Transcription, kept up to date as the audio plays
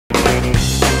Hello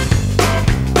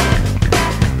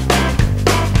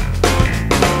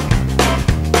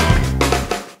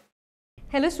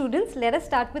students, let us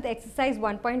start with exercise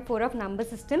 1.4 of number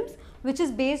systems, which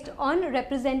is based on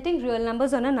representing real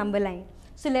numbers on a number line.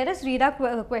 So let us read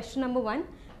our question number 1.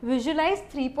 Visualize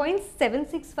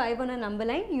 3.765 on a number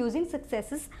line using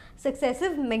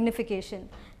successive magnification.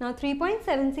 Now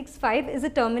 3.765 is a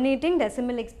terminating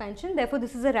decimal expansion, therefore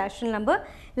this is a rational number.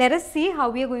 Let us see how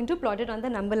we are going to plot it on the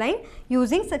number line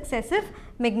using successive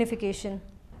magnification.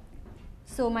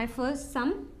 So my first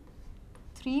sum,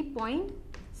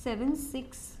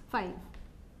 3.765. I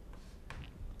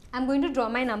am going to draw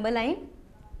my number line.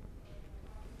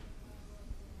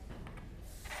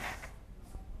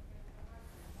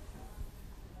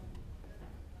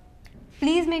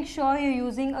 Please make sure you are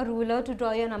using a ruler to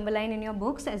draw your number line in your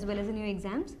books as well as in your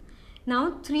exams.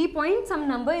 Now 3 point some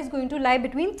number is going to lie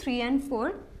between 3 and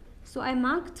 4. So I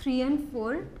mark 3 and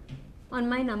 4 on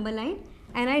my number line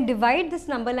and I divide this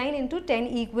number line into 10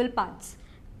 equal parts.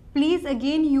 Please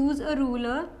again use a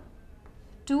ruler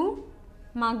to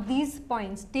mark these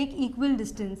points. Take equal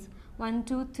distance. 1,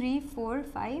 2, 3, 4,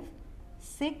 5,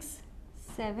 6,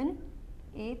 7,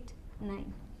 8,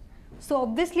 9. So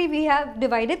obviously we have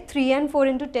divided 3 and 4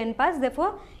 into 10 parts.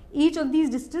 Therefore, each of these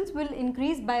distance will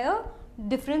increase by a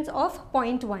difference of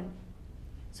 0.1.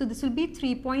 So this will be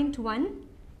 3.1,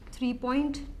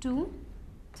 3.2,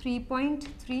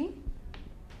 3.3,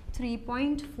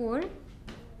 3.4,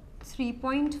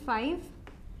 3.5,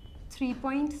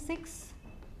 3.6,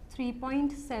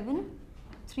 3.7,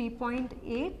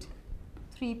 3.8,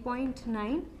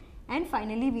 3.9 and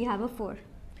finally we have a 4.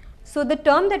 So the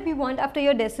term that we want after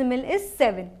your decimal is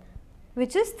 7,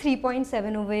 which is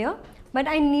 3.7 over here. But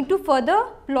I need to further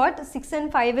plot 6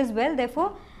 and 5 as well.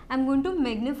 Therefore, I am going to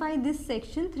magnify this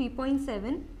section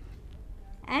 3.7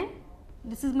 and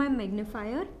this is my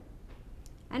magnifier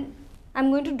and I am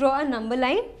going to draw a number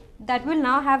line that will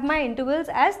now have my intervals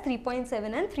as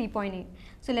 3.7 and 3.8.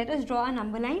 So let us draw a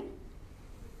number line.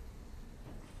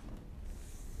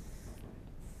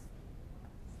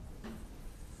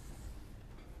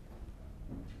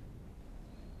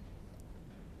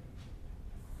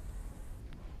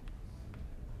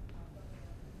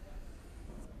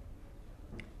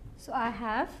 So I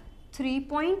have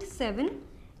 3.7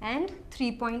 and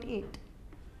 3.8.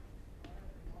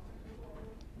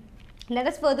 Let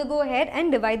us further go ahead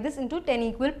and divide this into 10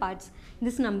 equal parts,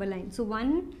 this number line. So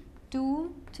 1,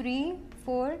 2, 3,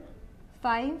 4,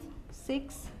 5,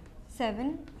 6,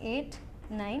 7, 8,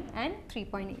 9 and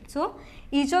 3.8. So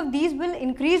each of these will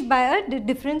increase by a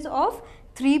difference of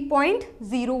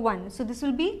 3.01. So this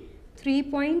will be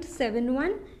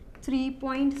 3.71,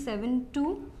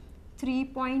 3.72,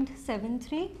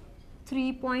 3.73,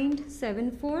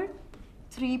 3.74,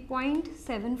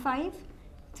 3.75,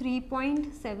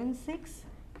 3.76,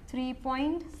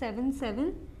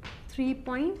 3.77,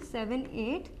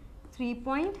 3.78,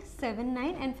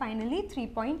 3.79 and finally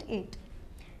 3.8.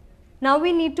 Now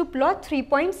we need to plot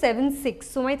 3.76.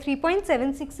 So my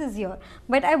 3.76 is here,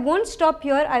 but I won't stop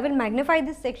here. I will magnify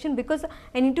this section because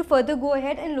I need to further go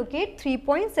ahead and locate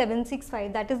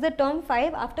 3.765. That is the term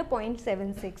 5 after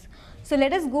 0.76. So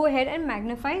let us go ahead and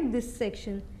magnify this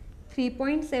section,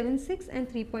 3.76 and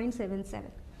 3.77.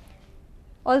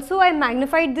 Also I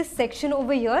magnified this section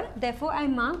over here. Therefore I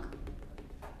mark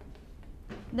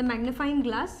the magnifying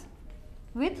glass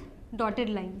with dotted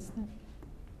lines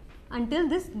until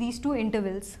these two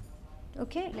intervals.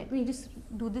 Okay, let me just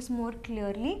do this more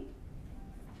clearly.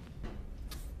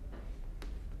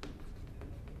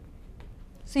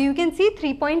 So you can see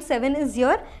 3.7 is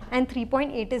here and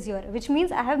 3.8 is here, which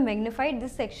means I have magnified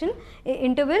this section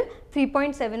interval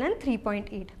 3.7 and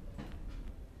 3.8.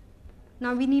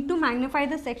 Now we need to magnify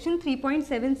the section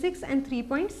 3.76 and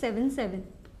 3.77.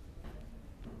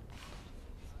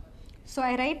 So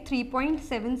I write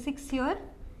 3.76 here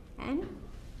and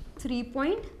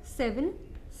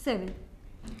 3.77.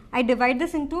 I divide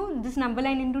this number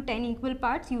line into 10 equal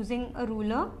parts using a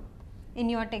ruler in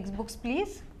your textbooks,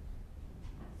 please.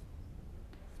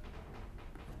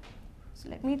 So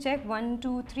let me check 1,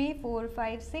 2, 3, 4,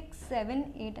 5, 6,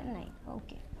 7, 8 and 9.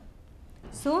 Okay.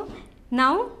 So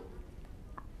now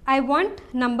I want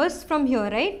numbers from here,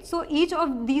 right? So each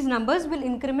of these numbers will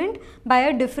increment by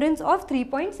a difference of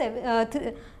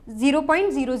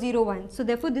 0.001. So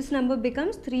therefore this number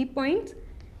becomes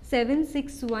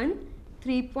 3.761,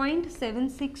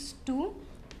 3.762,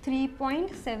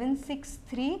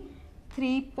 3.763,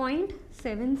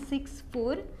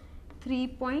 3.764,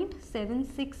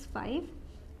 3.765,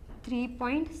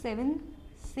 3.766,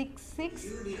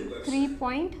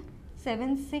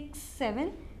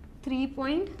 3.767,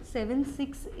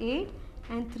 3.768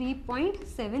 and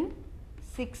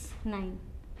 3.769.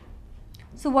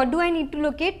 So what do I need to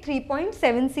locate?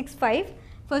 3.765.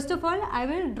 First of all, I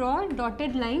will draw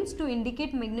dotted lines to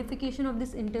indicate magnification of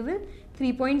this interval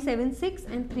 3.76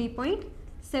 and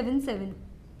 3.77.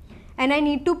 And I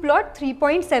need to plot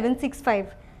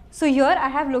 3.765. So here I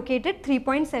have located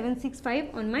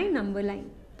 3.765 on my number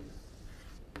line.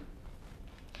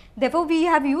 Therefore, we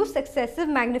have used successive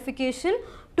magnification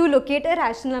to locate a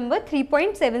rational number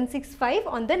 3.765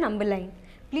 on the number line.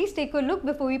 Please take a look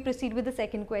before we proceed with the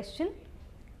second question.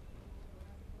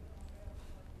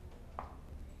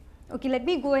 Okay, let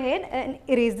me go ahead and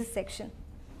erase this section.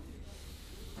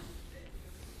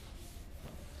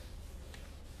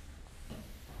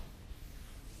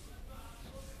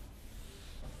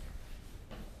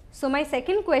 So my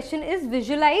second question is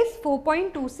visualize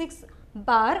 4.26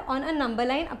 bar on a number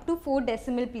line up to 4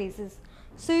 decimal places.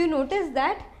 So you notice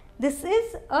that this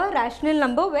is a rational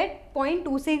number where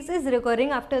 0.26 is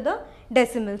recurring after the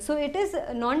decimal. So it is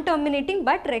non-terminating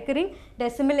but recurring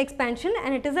decimal expansion,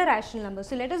 and it is a rational number.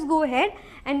 So let us go ahead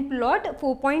and plot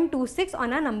 4.26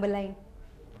 on a number line.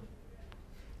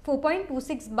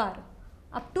 4.26 bar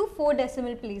up to 4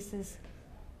 decimal places.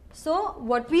 So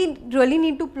what we really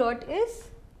need to plot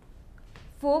is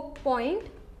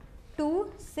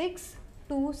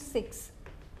 4.2626.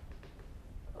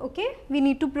 Okay, we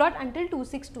need to plot until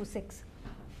 2626.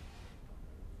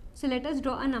 So let us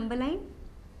draw a number line.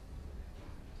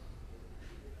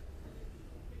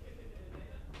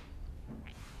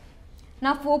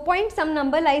 Now 4 point some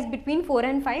number lies between 4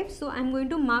 and 5. So I am going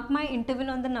to mark my interval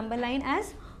on the number line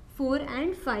as 4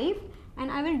 and 5,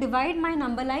 and I will divide my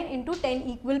number line into 10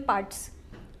 equal parts.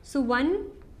 So 1,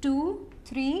 2,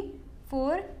 3,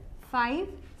 4, 5,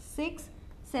 6,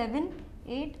 7,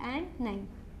 8 and 9.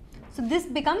 So this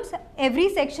becomes, every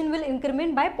section will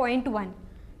increment by 0.1.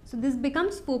 So this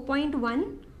becomes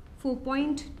 4.1,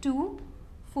 4.2,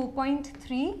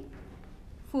 4.3,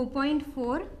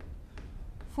 4.4,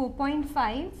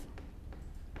 4.5,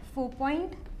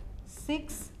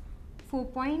 4.6,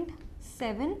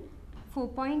 4.7,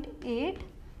 4.8,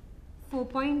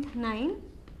 4.9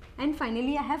 and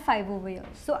finally I have 5 over here.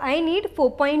 So I need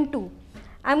 4.2.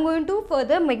 I am going to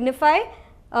further magnify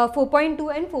 4.2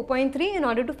 and 4.3 in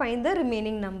order to find the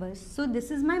remaining numbers. So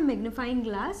this is my magnifying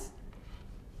glass.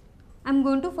 I am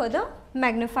going to further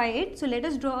magnify it. So let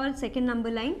us draw our second number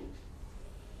line.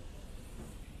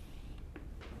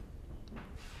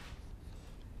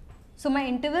 So my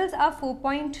intervals are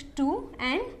 4.2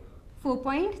 and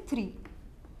 4.3.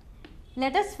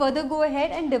 Let us further go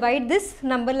ahead and divide this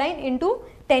number line into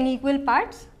 10 equal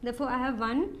parts. Therefore, I have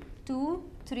 1, 2,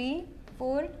 3,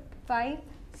 4, 5,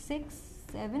 6,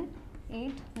 7,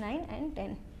 8, 9 and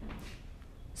 10.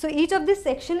 So each of this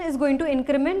section is going to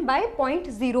increment by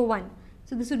 0.01.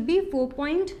 So this would be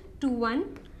 4.21,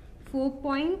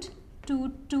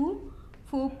 4.22,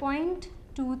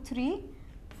 4.23,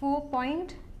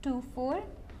 4.24,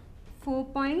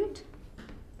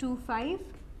 4.25,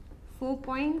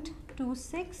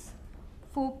 4.26,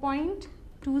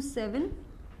 4.27,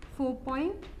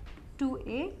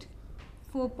 4.28,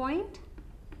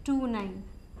 4.29.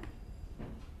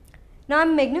 Now I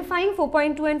am magnifying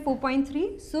 4.2 and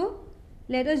 4.3. So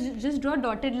let us just draw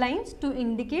dotted lines to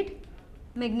indicate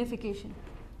magnification.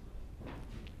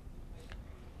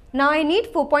 Now I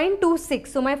need 4.26.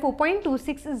 So my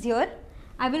 4.26 is here.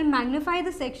 I will magnify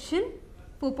the section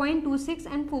 4.26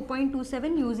 and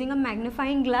 4.27 using a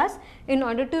magnifying glass in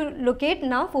order to locate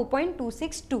now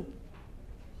 4.262.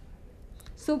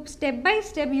 So step by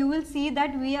step you will see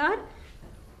that we are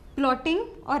plotting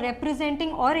or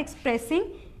representing or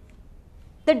expressing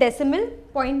the decimal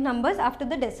point numbers after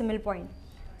the decimal point.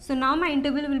 So now my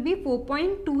interval will be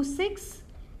 4.26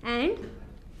 and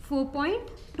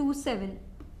 4.27.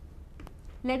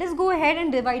 Let us go ahead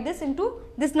and divide this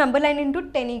number line into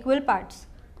 10 equal parts.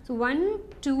 So 1,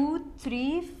 2,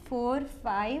 3, 4,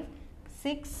 5,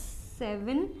 6,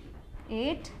 7,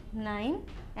 8, 9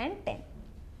 and 10.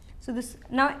 So this,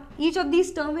 now each of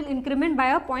these terms will increment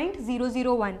by a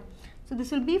 0.001. So this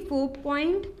will be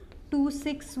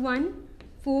 4.261,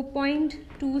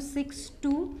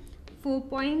 4.262,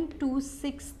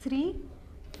 4.263,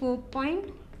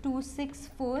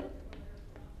 4.264,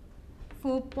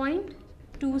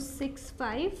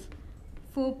 4.265,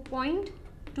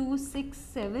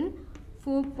 4.267,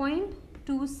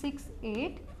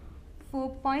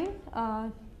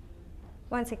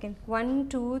 4.268, 1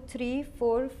 2 3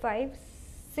 4 5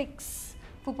 6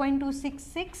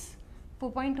 4.266,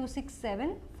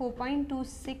 4.267,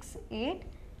 4.268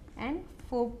 and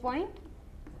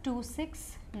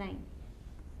 4.269.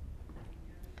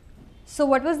 So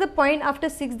what was the point after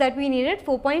 6 that we needed?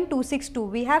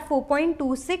 4.262. We have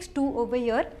 4.262 over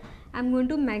here. I'm going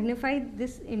to magnify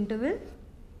this interval.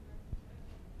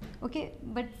 Okay,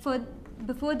 but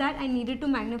before that I needed to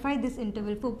magnify this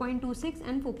interval 4.26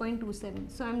 and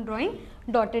 4.27. So I'm drawing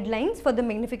dotted lines for the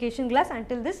magnification glass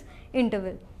until this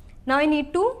interval. Now I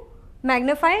need to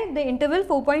magnify the interval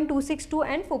 4.262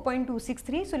 and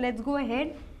 4.263. So let's go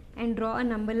ahead and draw a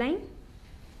number line.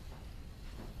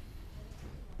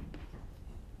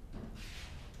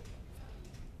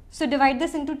 So divide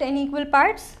this into 10 equal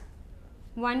parts.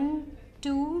 1,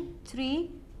 2, 3,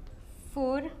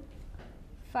 4,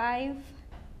 5,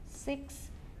 6,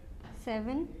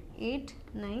 7, 8,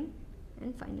 9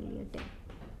 and finally a 10.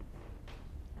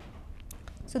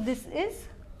 So this is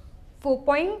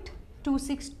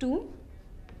 4.262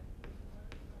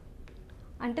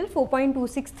 until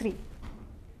 4.263.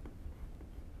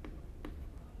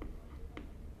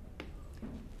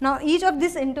 Now each of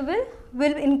this interval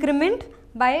will increment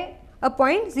by a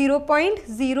point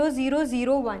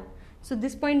 0.0001. So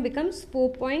this point becomes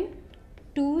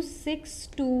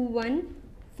 4.2621,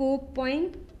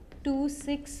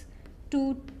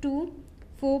 4.2622,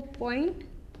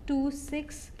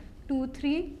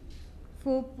 4.2623,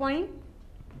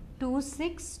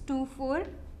 4.2624,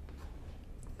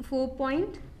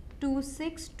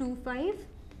 4.2625,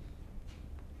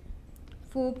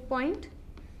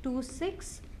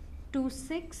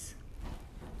 4.2626,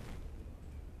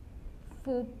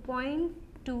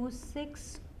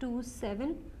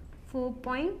 4.2627,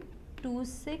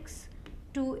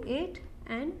 4.2628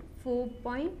 and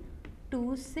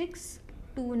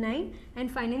 4.2629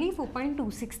 and finally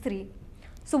 4.263.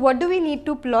 So what do we need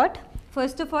to plot?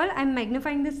 First of all, I am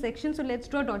magnifying this section, so let's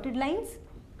draw dotted lines.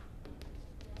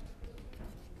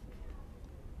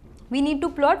 We need to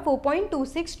plot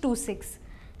 4.2626.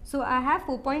 So I have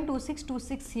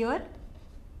 4.2626 here.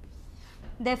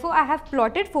 Therefore, I have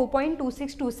plotted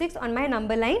 4.2626 on my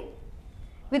number line.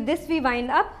 With this, we wind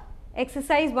up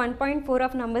exercise 1.4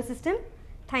 of number system.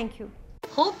 Thank you.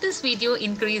 Hope this video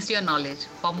increased your knowledge.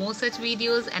 For more such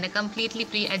videos and a completely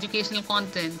free educational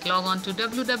content, log on to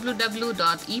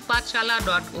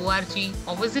www.epathshala.org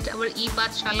or visit our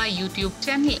ePathshala YouTube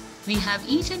channel. We have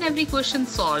each and every question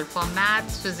solved for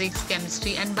maths, physics,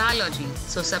 chemistry and biology.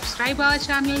 So subscribe our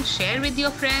channel, share with your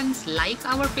friends, like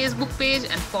our Facebook page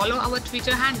and follow our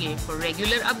Twitter handle for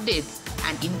regular updates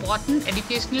and important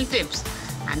educational tips,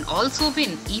 and also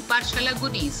win ePathshala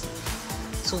goodies.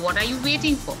 So what are you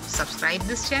waiting for? Subscribe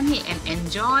this channel and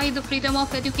enjoy the freedom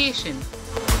of education.